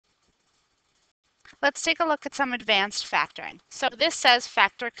Let's take a look at some advanced factoring. So this says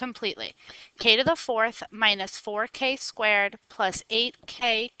factor completely. K to the fourth minus 4k squared plus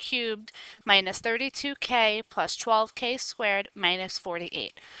 8k cubed minus 32k plus 12k squared minus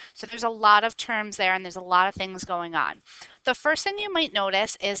 48. So there's a lot of terms there and there's a lot of things going on. The first thing you might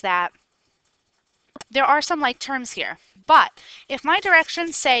notice is that there are some like terms here, but if my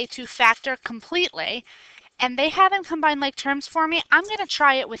directions say to factor completely, and they haven't combined like terms for me, I'm going to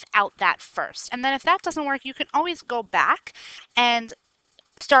try it without that first. And then if that doesn't work, you can always go back and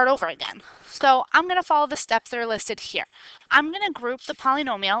start over again. So I'm going to follow the steps that are listed here. I'm going to group the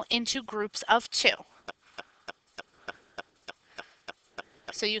polynomial into groups of 2.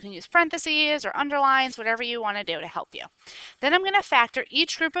 So you can use parentheses or underlines, whatever you want to do to help you. Then I'm going to factor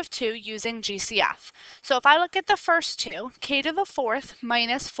each group of 2 using GCF. So if I look at the first 2, k to the fourth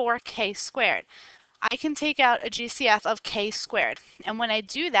minus 4k squared. I can take out a GCF of k squared. And when I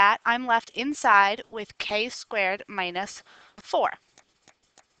do that, I'm left inside with k squared minus 4.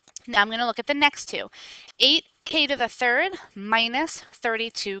 Now I'm going to look at the next 2. 8k to the third minus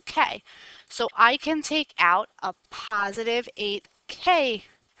 32k. So I can take out a positive 8k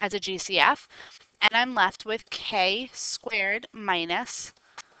as a GCF, and I'm left with k squared minus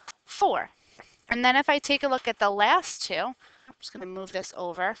 4. And then if I take a look at the last 2, I'm just going to move this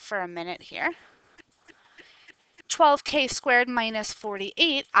over for a minute here. 12k squared minus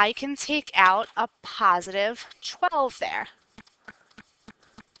 48, I can take out a positive 12 there.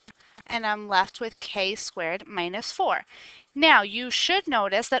 And I'm left with k squared minus 4. Now, you should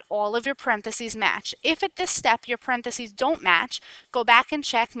notice that all of your parentheses match. If at this step your parentheses don't match, go back and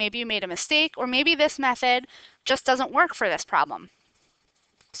check. Maybe you made a mistake, or maybe this method just doesn't work for this problem.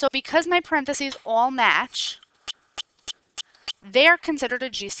 So because my parentheses all match, they're considered a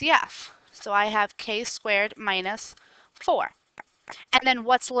GCF. So I have k squared minus 4. And then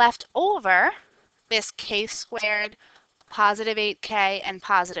what's left over, this k squared, positive 8k, and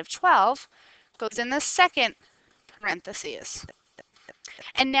positive 12, goes in the second parentheses.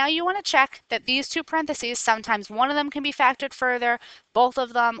 And now you want to check that these two parentheses, sometimes one of them can be factored further, both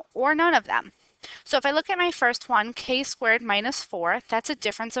of them, or none of them. So if I look at my first one, k squared minus 4, that's a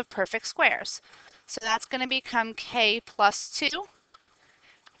difference of perfect squares. So that's going to become k plus 2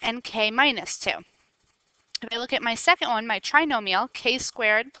 and k minus 2. If I look at my second one, my trinomial, k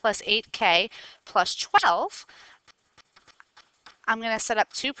squared plus 8k plus 12, I'm going to set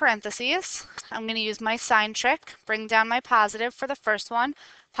up 2 parentheses. I'm going to use my sign trick, bring down my positive for the first one.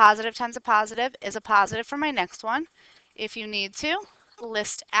 Positive times a positive is a positive for my next one. If you need to,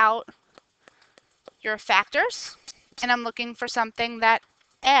 list out your factors. And I'm looking for something that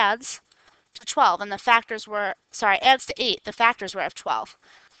adds to 12. And the factors were, adds to 8. The factors were of 12.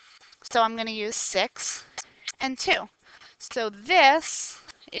 So I'm going to use 6 and 2. So this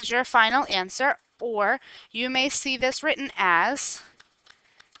is your final answer, or you may see this written as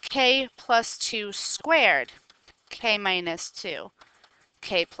k plus 2 squared, k minus 2,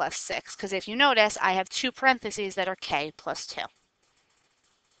 k plus 6. Because if you notice, I have 2 parentheses that are k plus 2.